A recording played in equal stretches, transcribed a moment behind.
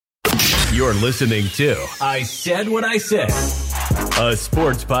You're listening to I Said What I Said, a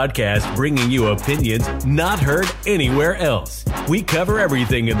sports podcast bringing you opinions not heard anywhere else. We cover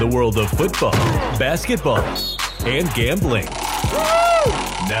everything in the world of football, basketball, and gambling.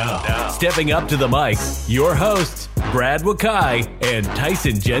 Now, stepping up to the mic, your hosts, Brad Wakai and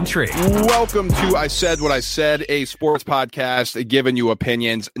Tyson Gentry. Welcome to I Said What I Said, a sports podcast giving you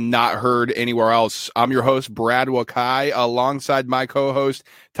opinions not heard anywhere else. I'm your host, Brad Wakai, alongside my co-host,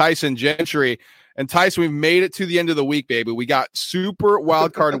 Tyson Gentry. And Tyson, we've made it to the end of the week, baby. We got Super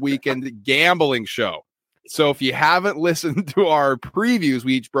Wildcard Weekend gambling show. So if you haven't listened to our previews,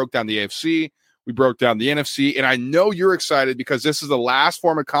 we each broke down the AFC, we broke down the NFC, and I know you're excited because this is the last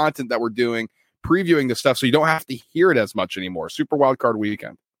form of content that we're doing, previewing the stuff, so you don't have to hear it as much anymore. Super Wildcard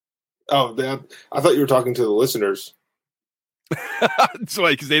Weekend. Oh, man. I thought you were talking to the listeners. So,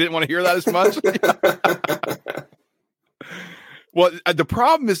 because they didn't want to hear that as much? Well, the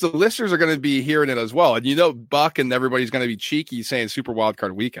problem is the listeners are going to be hearing it as well. And you know, Buck and everybody's going to be cheeky saying Super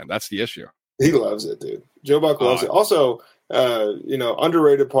Wildcard Weekend. That's the issue. He loves it, dude. Joe Buck loves it. Also,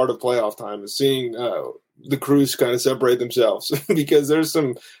 underrated part of playoff time is seeing the crews kind of separate themselves because there's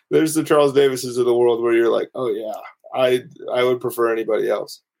the Charles Davises of the world where you're like, oh yeah, I would prefer anybody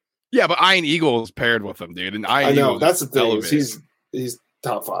else. Yeah, but Iron Eagle is paired with him, dude. And I know that's the thing. He's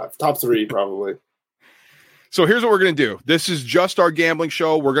top 5, top 3 probably. So here's what we're going to do. This is just our gambling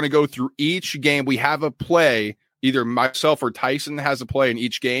show. We're going to go through each game. We have a play. Either myself or Tyson has a play in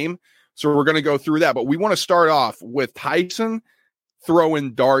each game. So we're going to go through that. But we want to start off with Tyson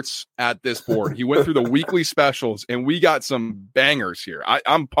throwing darts at this board. He went through the weekly specials, and we got some bangers here.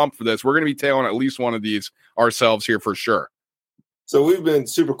 I'm pumped for this. We're going to be tailing at least one of these ourselves here for sure. So we've been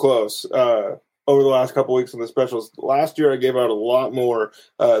super close over the last couple weeks on the specials. Last year I gave out a lot more.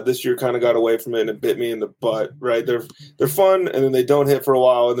 This year kind of got away from it and it bit me in the butt, right? They're fun, and then they don't hit for a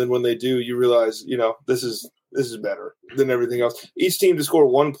while, and then when they do, you realize, this is better than everything else. Each team to score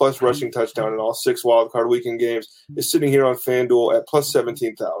 1+ rushing touchdown in all 6 wildcard weekend games is sitting here on FanDuel at plus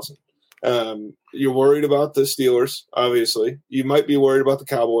 17,000. You're worried about the Steelers, obviously. You might be worried about the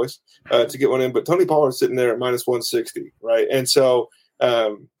Cowboys to get one in, but Tony Pollard's sitting there at minus 160, right? And so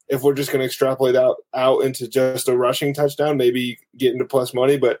if we're just going to extrapolate out into just a rushing touchdown, maybe get into plus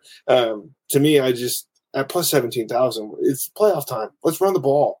money. But to me, at plus 17,000, it's playoff time. Let's run the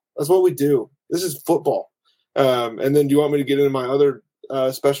ball. That's what we do. This is football. And then do you want me to get into my other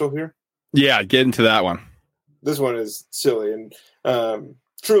special here? Yeah, get into that one. This one is silly and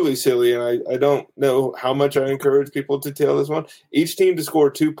truly silly, and I don't know how much I encourage people to tail this one. Each team to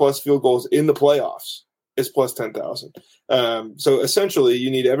score 2+ field goals in the playoffs is plus 10,000. So essentially, you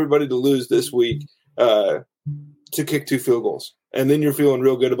need everybody to lose this week to kick 2 field goals. And then you're feeling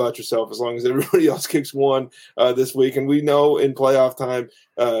real good about yourself as long as everybody else kicks 1 this week. And we know in playoff time,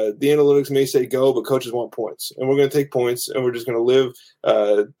 the analytics may say go, but coaches want points. And we're going to take points, and we're just going to live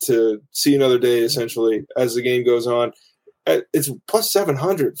to see another day, essentially, as the game goes on. It's plus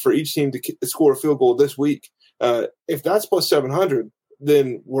 700 for each team to score a field goal this week. If that's plus 700,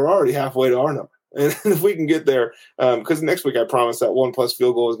 then we're already halfway to our number. And if we can get there, because next week I promise that 1+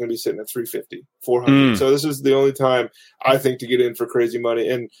 field goal is going to be sitting at 350, 400. So this is the only time I think to get in for crazy money.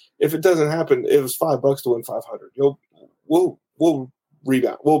 And if it doesn't happen, it was $5 to win 500. We'll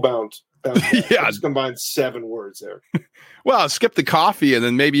rebound. We'll bounce. Yeah, let's combine 7 words there. Well, skip the coffee, and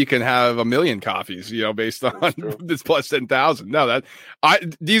then maybe you can have a million coffees, based on this plus 10,000. No,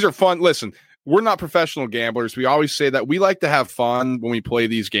 these are fun. Listen, we're not professional gamblers. We always say that we like to have fun when we play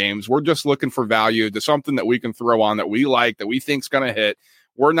these games. We're just looking for value to something that we can throw on that we like, that we think's going to hit.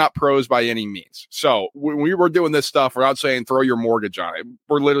 We're not pros by any means. So when we were doing this stuff, we're not saying throw your mortgage on it.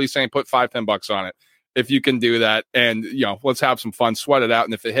 We're literally saying put $5-10 on it if you can do that. And, let's have some fun, sweat it out.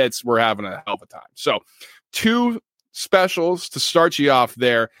 And if it hits, we're having a hell of a time. So 2 specials to start you off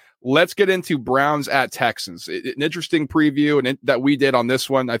there. Let's get into Browns at Texans. An interesting preview that we did on this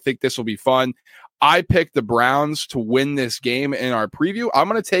one. I think this will be fun. I picked the Browns to win this game in our preview. I'm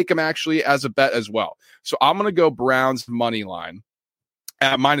going to take them actually as a bet as well. So I'm going to go Browns money line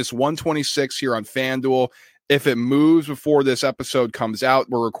at minus 126 here on FanDuel. If it moves before this episode comes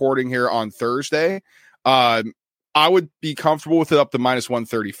out, we're recording here on Thursday. I would be comfortable with it up to minus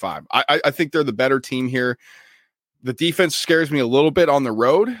 135. I think they're the better team here. The defense scares me a little bit on the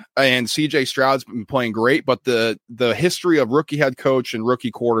road, and CJ Stroud's been playing great, but the history of rookie head coach and rookie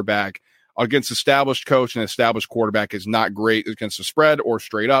quarterback against established coach and established quarterback is not great against the spread or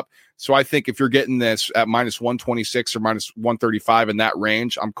straight up. So I think if you're getting this at minus 126 or minus 135 in that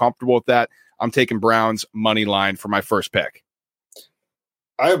range, I'm comfortable with that. I'm taking Browns money line for my first pick.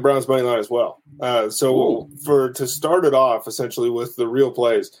 I have Browns money line as well. To start it off, essentially with the real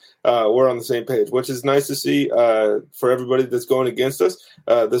plays, we're on the same page, which is nice to see for everybody that's going against us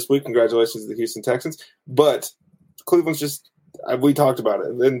this week. Congratulations to the Houston Texans. But Cleveland's just we talked about it,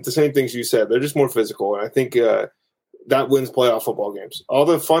 and the same things you said. They're just more physical, and I think that wins playoff football games. All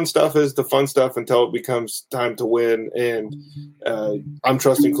the fun stuff is the fun stuff until it becomes time to win, and I'm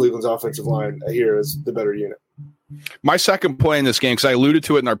trusting Cleveland's offensive line here as the better unit. My second play in this game, because I alluded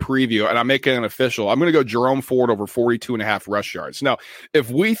to it in our preview, and I'm making it official, I'm going to go Jerome Ford over 42.5 rush yards. Now, if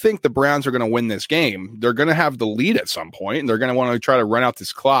we think the Browns are going to win this game, they're going to have the lead at some point, and they're going to want to try to run out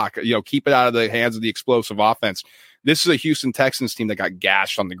this clock, keep it out of the hands of the explosive offense. This is a Houston Texans team that got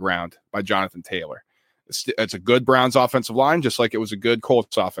gashed on the ground by Jonathan Taylor. It's a good Browns offensive line, just like it was a good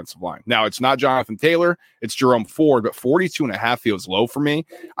Colts offensive line. Now, it's not Jonathan Taylor, it's Jerome Ford, but 42.5 feels low for me.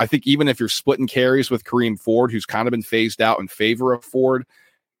 I think even if you're splitting carries with Kareem Ford, who's kind of been phased out in favor of Ford,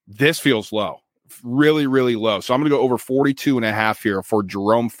 this feels low, really, really low. So I'm going to go over 42.5 here for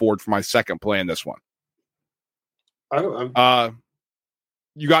Jerome Ford for my second play in this one.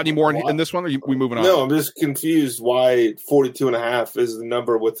 You got any more in this one, or are we moving on? No, I'm just confused why 42.5 is the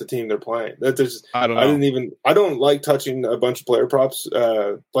number with the team they're playing. I don't know. I don't like touching a bunch of player props,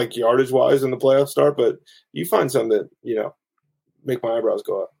 like yardage wise in the playoff start, but you find some that, make my eyebrows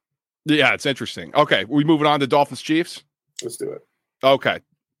go up. Yeah, it's interesting. Okay, we moving on to Dolphins Chiefs? Let's do it. Okay.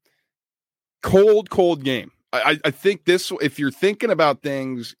 Cold game. I think this, if you're thinking about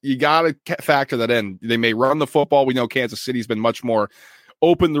things, you got to factor that in. They may run the football. We know Kansas City's been much more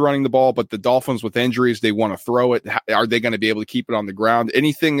open to running the ball, but the Dolphins with injuries, they want to throw it. Are they going to be able to keep it on the ground?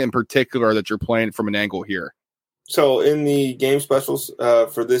 Anything in particular that you're playing from an angle here? So in the game specials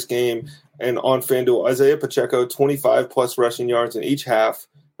for this game and on FanDuel, Isaiah Pacheco, 25 plus rushing yards in each half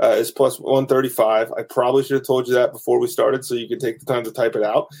is plus 135. I probably should have told you that before we started so you could take the time to type it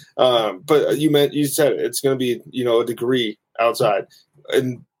out. But you said it. It's going to be, a degree outside.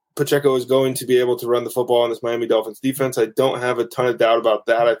 And Pacheco is going to be able to run the football on this Miami Dolphins defense. I don't have a ton of doubt about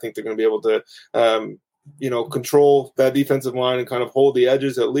that. I think they're going to be able to, control that defensive line and kind of hold the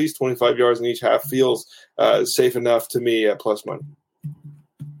edges. At least 25 yards in each half feels safe enough to me at plus money.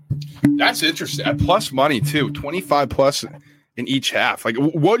 That's interesting. At plus money too, 25 plus in each half. Like,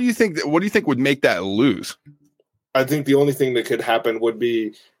 what do you think would make that lose? I think the only thing that could happen would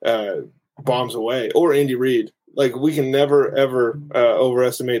be bombs away or Andy Reid. Like, we can never, ever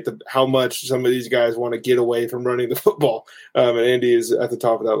overestimate how much some of these guys want to get away from running the football. And Andy is at the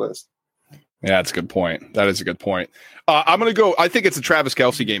top of that list. Yeah, that's a good point. That is a good point. I'm going to go, I think it's a Travis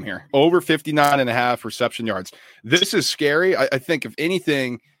Kelce game here. Over 59.5 reception yards. This is scary. I think, if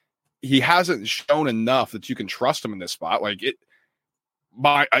anything, he hasn't shown enough that you can trust him in this spot. Like,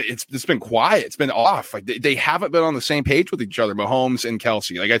 it's been quiet. It's been off. Like, they haven't been on the same page with each other, Mahomes and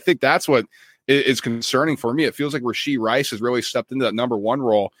Kelce. Like, I think that's what is concerning for me. It feels like Rashee Rice has really stepped into that number one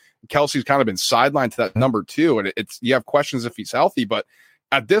role. Kelce's kind of been sidelined to that number two, and you have questions if he's healthy. But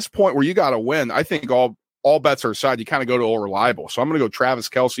at this point where you got to win, I think all bets are aside. You kind of go to all reliable. So I'm going to go Travis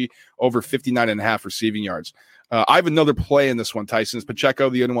Kelce over 59.5 receiving yards. I have another play in this one, Tyson. Is Pacheco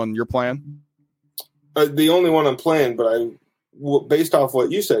the only one you're playing? The only one I'm playing, but based off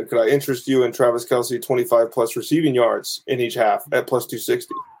what you said, could I interest you in Travis Kelce 25 plus receiving yards in each half at plus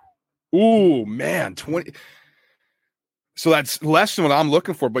 260? Ooh, man, 20. So that's less than what I'm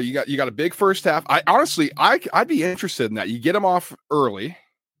looking for, but you got a big first half. I'd be interested in that. You get them off early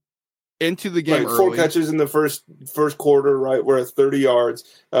into the game, like 4 catches in the first quarter, right? We're at 30 yards,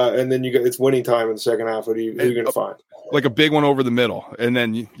 and then it's winning time in the second half. Who are you going to find? Like a big one over the middle, and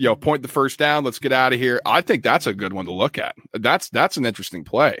then point the first down. Let's get out of here. I think that's a good one to look at. That's an interesting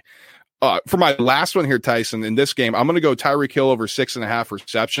play. For my last one here, Tyson, in this game, I'm going to go Tyreek Hill over 6.5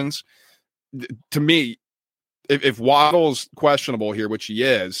 receptions. To me, if Waddle's questionable here, which he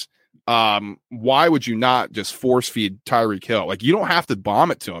is, why would you not just force feed Tyreek Hill? Like, you don't have to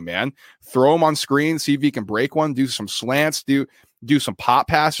bomb it to him, man. Throw him on screen, see if he can break one, do some slants, do some pop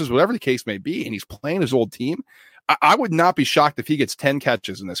passes, whatever the case may be. And he's playing his old team. I would not be shocked if he gets 10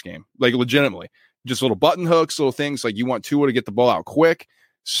 catches in this game, like legitimately. Just little button hooks, little things like you want Tua to get the ball out quick,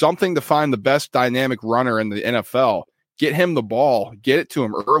 something to find the best dynamic runner in the NFL. Get him the ball, get it to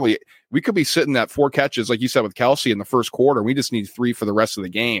him early. We could be sitting at 4 catches, like you said, with Kelce in the first quarter. We just need 3 for the rest of the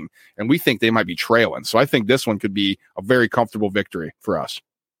game, and we think they might be trailing. So I think this one could be a very comfortable victory for us.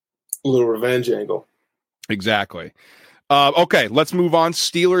 A little revenge angle. Exactly. Okay, let's move on.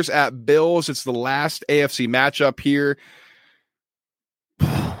 Steelers at Bills. It's the last AFC matchup here.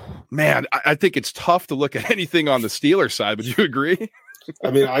 Man, I think it's tough to look at anything on the Steelers side. Would you agree?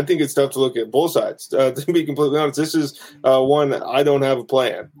 I mean, I think it's tough to look at both sides. To be completely honest, this is one I don't have a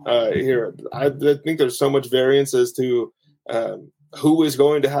plan here. I think there's so much variance as to who is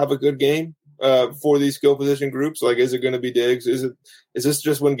going to have a good game for these skill position groups. Like, is it going to be Diggs? Is this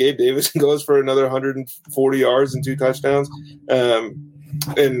just when Gabe Davis goes for another 140 yards and 2 touchdowns?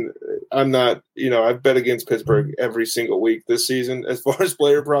 And I'm not, I've bet against Pittsburgh every single week this season as far as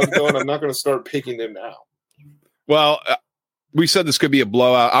player props go, and I'm not going to start picking them now. Well, we said this could be a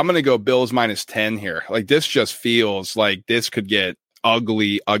blowout. I'm going to go Bills -10 here. Like, this just feels like this could get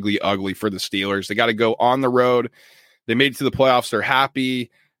ugly for the Steelers. They got to go on the road. They made it to the playoffs. They're happy.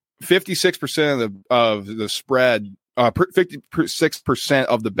 56% of the spread, 56%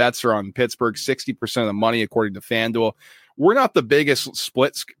 of the bets are on Pittsburgh, 60% of the money, according to FanDuel. We're not the biggest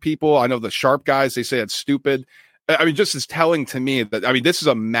splits people. I know the sharp guys, they say it's stupid. I mean, just as telling to me that, this is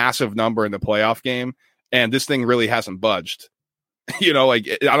a massive number in the playoff game, and this thing really hasn't budged. I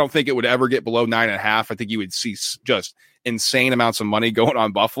don't think it would ever get below 9.5. I think you would see just insane amounts of money going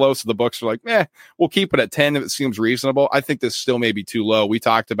on Buffalo. So the books are like, we'll keep it at 10 if it seems reasonable. I think this still may be too low. We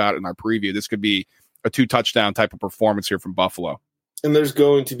talked about it in our preview. This could be a 2-touchdown type of performance here from Buffalo. And there's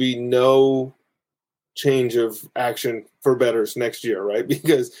going to be no change of action for bettors next year, right?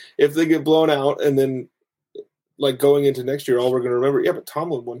 Because if they get blown out and then like going into next year, all we're going to remember, but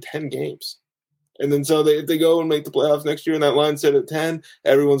Tomlin won 10 games. And then so if they go and make the playoffs next year and that line set at 10,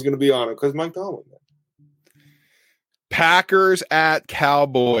 everyone's going to be on it because Mike Tomlin. Packers at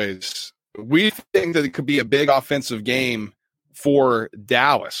Cowboys. We think that it could be a big offensive game for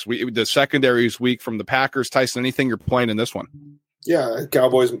Dallas. The secondary is weak from the Packers. Tyson, anything you're playing in this one? Yeah,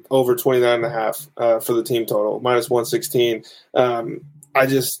 Cowboys over 29.5 for the team total, -116.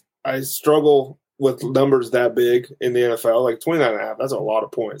 I struggle with numbers that big in the NFL, like 29.5. That's a lot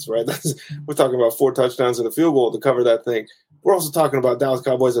of points, right? We're talking about 4 touchdowns and a field goal to cover that thing. We're also talking about Dallas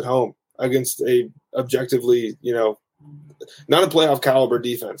Cowboys at home against a objectively, not a playoff caliber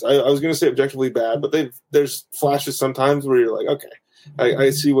defense. I was going to say objectively bad, but there's flashes sometimes where you're like, okay,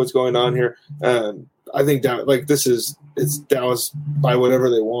 I see what's going on here. I think it's Dallas by whatever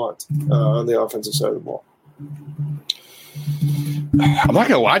they want on the offensive side of the ball. I'm not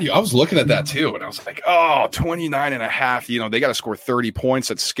going to lie to you. I was looking at that too, and I was like, 29.5. They got to score 30 points.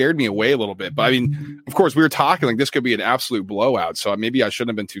 That scared me away a little bit. But of course, we were talking like this could be an absolute blowout. So maybe I shouldn't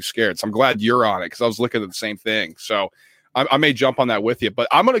have been too scared. So I'm glad you're on it because I was looking at the same thing. So I may jump on that with you. But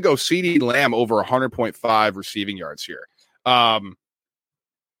I'm going to go CeeDee Lamb over 100.5 receiving yards here.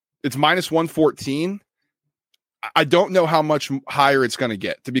 It's -114. I don't know how much higher it's going to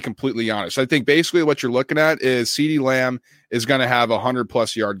get, to be completely honest. I think basically what you're looking at is CeeDee Lamb is going to have a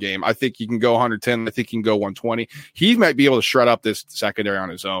 100-plus yard game. I think he can go 110. I think he can go 120. He might be able to shred up this secondary on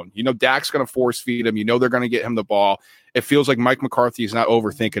his own. Dak's going to force feed him. They're going to get him the ball. It feels like Mike McCarthy is not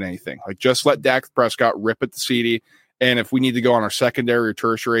overthinking anything. Like, just let Dak Prescott rip at the CeeDee. And if we need to go on our secondary or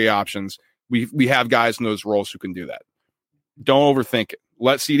tertiary options, we have guys in those roles who can do that. Don't overthink it.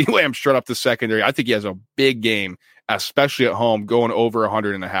 Let CeeDee Lamb shred up the secondary. I think he has a big game, especially at home, going over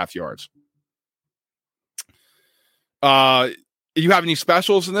 100.5 yards. You have any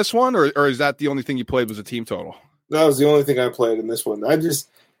specials in this one, or is that the only thing you played was a team total? That was the only thing I played in this one.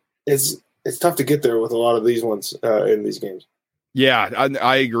 It's tough to get there with a lot of these ones in these games. Yeah,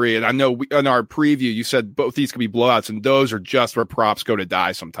 I agree. And I know in our preview, you said both these could be blowouts, and those are just where props go to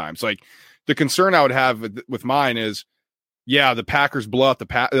die sometimes. Like, the concern I would have with mine is, the Packers blow out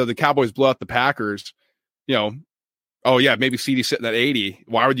the Cowboys blow out the Packers. Maybe CeeDee sitting at 80.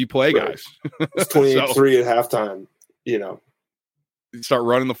 Why would you play guys? It's 28-3 at halftime. Start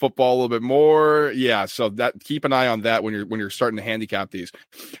running the football a little bit more. Yeah, so that keep an eye on that when you're starting to handicap these.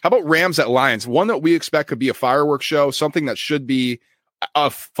 How about Rams at Lions? One that we expect could be a fireworks show, something that should be a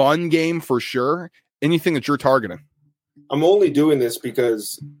fun game for sure. Anything that you're targeting? I'm only doing this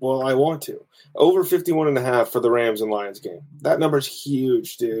because, I want to. Over 51.5 for the Rams and Lions game. That number's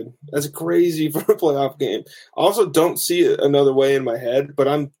huge, dude. That's crazy for a playoff game. I also don't see it another way in my head, but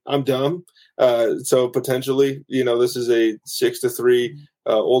I'm dumb. So potentially, this is a 6-3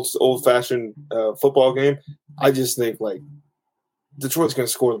 old fashioned football game. I just think like Detroit's going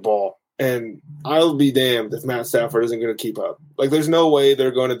to score the ball, and I'll be damned if Matt Stafford isn't going to keep up. Like, there's no way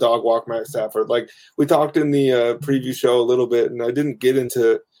they're going to dog walk Matt Stafford. Like, we talked in the preview show a little bit, and I didn't get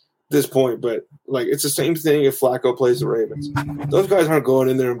into this point, but like, it's the same thing if Flacco plays the Ravens. Those guys aren't going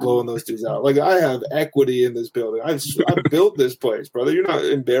in there and blowing those dudes out. Like, I have equity in this building. I've built this place, brother. You're not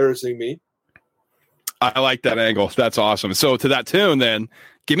embarrassing me. I like that angle. That's awesome. So to that tune, then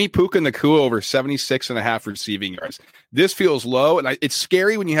Give me Puka Nacua over 76.5 receiving yards. This feels low, and it's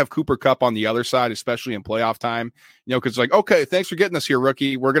scary when you have Cooper Kupp on the other side, especially in playoff time. Because like, okay, thanks for getting us here,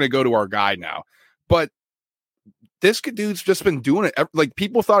 rookie. We're going to go to our guy now. But this dude's just been doing it. Like,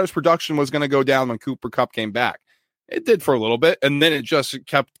 people thought his production was going to go down when Cooper Kupp came back. It did for a little bit, and then it just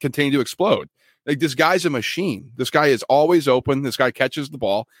continued to explode. Like, this guy's a machine. This guy is always open. This guy catches the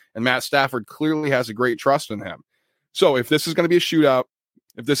ball, and Matt Stafford clearly has a great trust in him. So if this is going to be a shootout,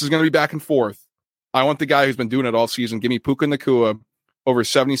 if this is going to be back and forth, I want the guy who's been doing it all season. Give me Puka Nacua over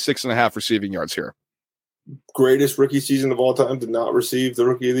 76.5 receiving yards here. Greatest rookie season of all time to not receive the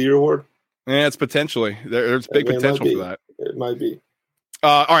Rookie of the Year award? Yeah, it's potentially. There's big potential for that. It might be.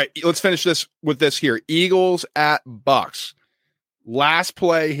 All right, let's finish this with this here. Eagles at Bucks. Last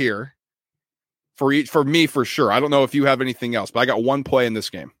play here for me for sure. I don't know if you have anything else, but I got one play in this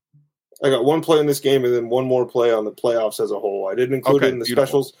game. I got one play in this game and then one more play on the playoffs as a whole. I didn't include it in the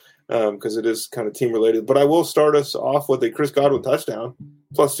specials because it is kind of team related. But I will start us off with a Chris Godwin touchdown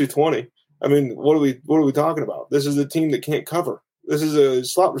plus 220. I mean, what are we talking about? This is a team that can't cover. This is a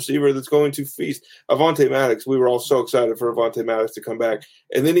slot receiver that's going to feast. Avonte Maddox, we were all so excited for Avonte Maddox to come back.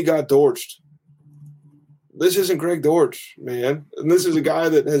 And then he got Dortched. This isn't Greg Dortch, man. And this is a guy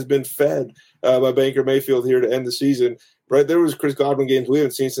that has been fed by Baker Mayfield here to end the season. Right, there was Chris Godwin games we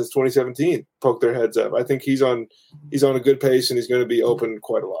haven't seen since 2017 poke their heads up. I think he's on a good pace and he's going to be open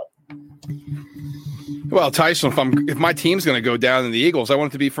quite a lot. Well, Tyson, if my team's going to go down in the Eagles, I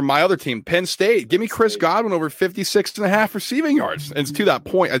want it to be from my other team, Penn State. Give me Chris Godwin over 56.5 receiving yards. And to that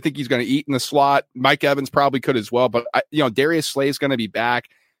point, I think he's going to eat in the slot. Mike Evans probably could as well, but Darius Slay's going to be back.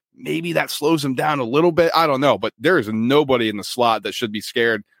 Maybe that slows him down a little bit. I don't know, but there is nobody in the slot that should be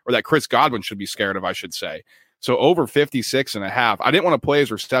scared, or that Chris Godwin should be scared of, I shoshould say. So over 56.5. I didn't want to play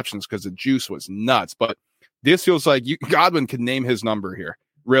his receptions because the juice was nuts, but this feels like Godwin could name his number here.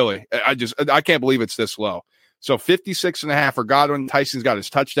 Really. I can't believe it's this low. So 56.5 for Godwin. Tyson's got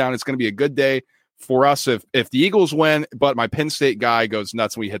his touchdown. It's going to be a good day for us if the Eagles win, but my Penn State guy goes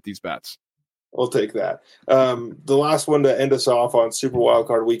nuts when we hit these bets. I'll take that. The last one to end us off on Super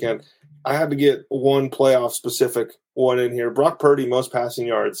Wildcard Weekend, I had to get one playoff specific one in here. Brock Purdy, most passing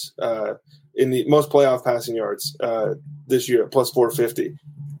yards, in the most playoff passing yards this year, plus 450.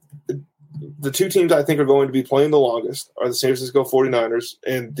 The two teams I think are going to be playing the longest are the San Francisco 49ers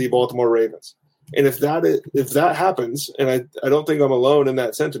and the Baltimore Ravens. And if that happens, and I don't think I'm alone in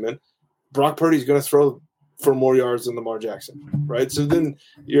that sentiment, Brock Purdy's going to throw for more yards than Lamar Jackson, right? So then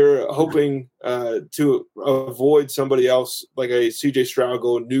you're hoping to avoid somebody else like a CJ Stroud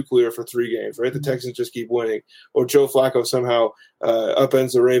going nuclear for 3 games, right? The Texans just keep winning, or Joe Flacco somehow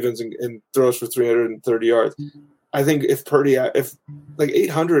upends the Ravens and throws for 330 yards. I think if Purdy, if like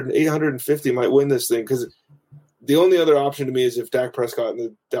 800 and 850 might win this thing, because the only other option to me is if Dak Prescott and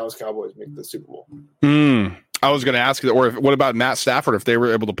the Dallas Cowboys make the Super Bowl. I was going to ask you, or what about Matt Stafford if they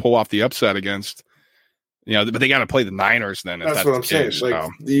were able to pull off the upset against? But they got to play the Niners then. That's what I'm saying. Like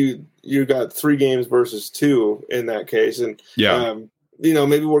you got 3 games versus 2 in that case, and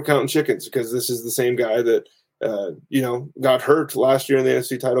maybe we're counting chickens because this is the same guy that got hurt last year in the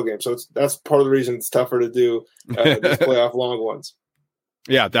NFC title game. So that's part of the reason it's tougher to do these playoff long ones.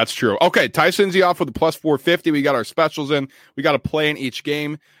 Yeah, that's true. Okay, Tyson's off with the plus 450. We got our specials in. We got to play in each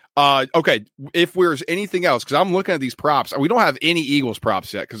game. Okay, if there's anything else, because I'm looking at these props. We don't have any Eagles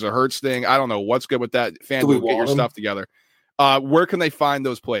props yet because the Hurts thing. I don't know what's good with that. FanDuel, get your stuff together. Where can they find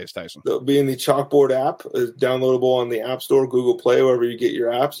those plays, Tyson? They'll be in the Chalkboard app. It's downloadable on the App Store, Google Play, wherever you get your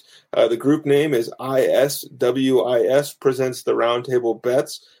apps. The group name is ISWIS, presents the Roundtable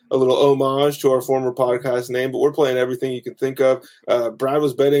Bets. A little homage to our former podcast name, but we're playing everything you can think of. Brad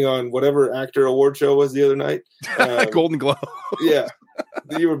was betting on whatever actor award show was the other night. Golden Globe. Yeah.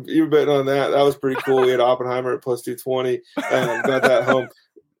 You were betting on that. That was pretty cool. We had Oppenheimer at plus 220. Got that home.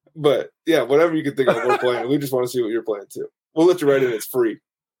 But, yeah, whatever you can think of, we're playing. We just want to see what you're playing, too. We'll let you write in. It's free.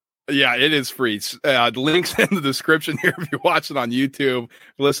 Yeah, it is free. The link's in the description here. If you're watching on YouTube,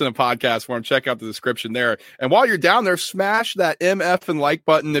 listen to podcast form, check out the description there. And while you're down there, smash that MF and like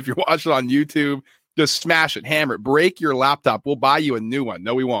button. If you're watching on YouTube, just smash it, hammer it, break your laptop. We'll buy you a new one.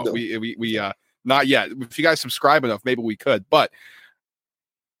 No, we won't. No. We not yet. If you guys subscribe enough, maybe we could. But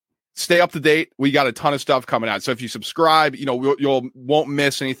stay up to date. We got a ton of stuff coming out. So if you subscribe, you won't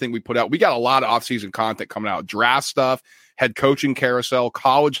miss anything we put out. We got a lot of off-season content coming out, draft stuff, head coaching carousel,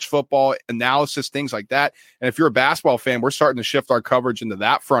 college football analysis, things like that. And if you're a basketball fan, we're starting to shift our coverage into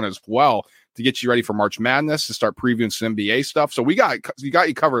that front as well to get you ready for March Madness, to start previewing some NBA stuff. So we got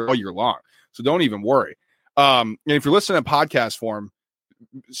you covered all year long. So don't even worry. And if you're listening in podcast form,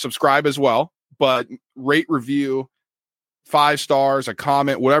 subscribe as well, but rate, review, 5 stars, a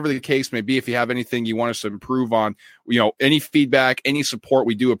comment, whatever the case may be. If you have anything you want us to improve on, any feedback, any support,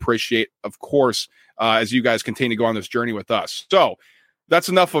 we do appreciate, of course, as you guys continue to go on this journey with us. So that's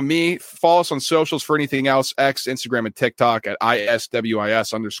enough of me. Follow us on socials for anything else, X, Instagram, and TikTok at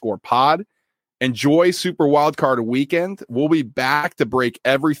ISWIS_pod. Enjoy Super Wildcard Weekend. We'll be back to break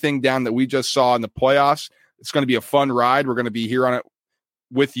everything down that we just saw in the playoffs. It's going to be a fun ride. We're going to be here on it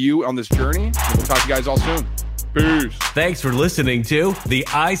with you on this journey. We'll talk to you guys all soon. Peace. Thanks for listening to the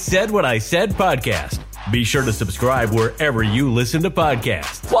I Said What I Said podcast. Be sure to subscribe wherever you listen to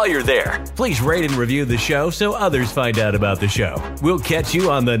podcasts. While you're there, please rate and review the show so others find out about the show. We'll catch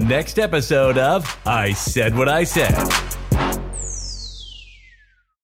you on the next episode of I Said What I Said.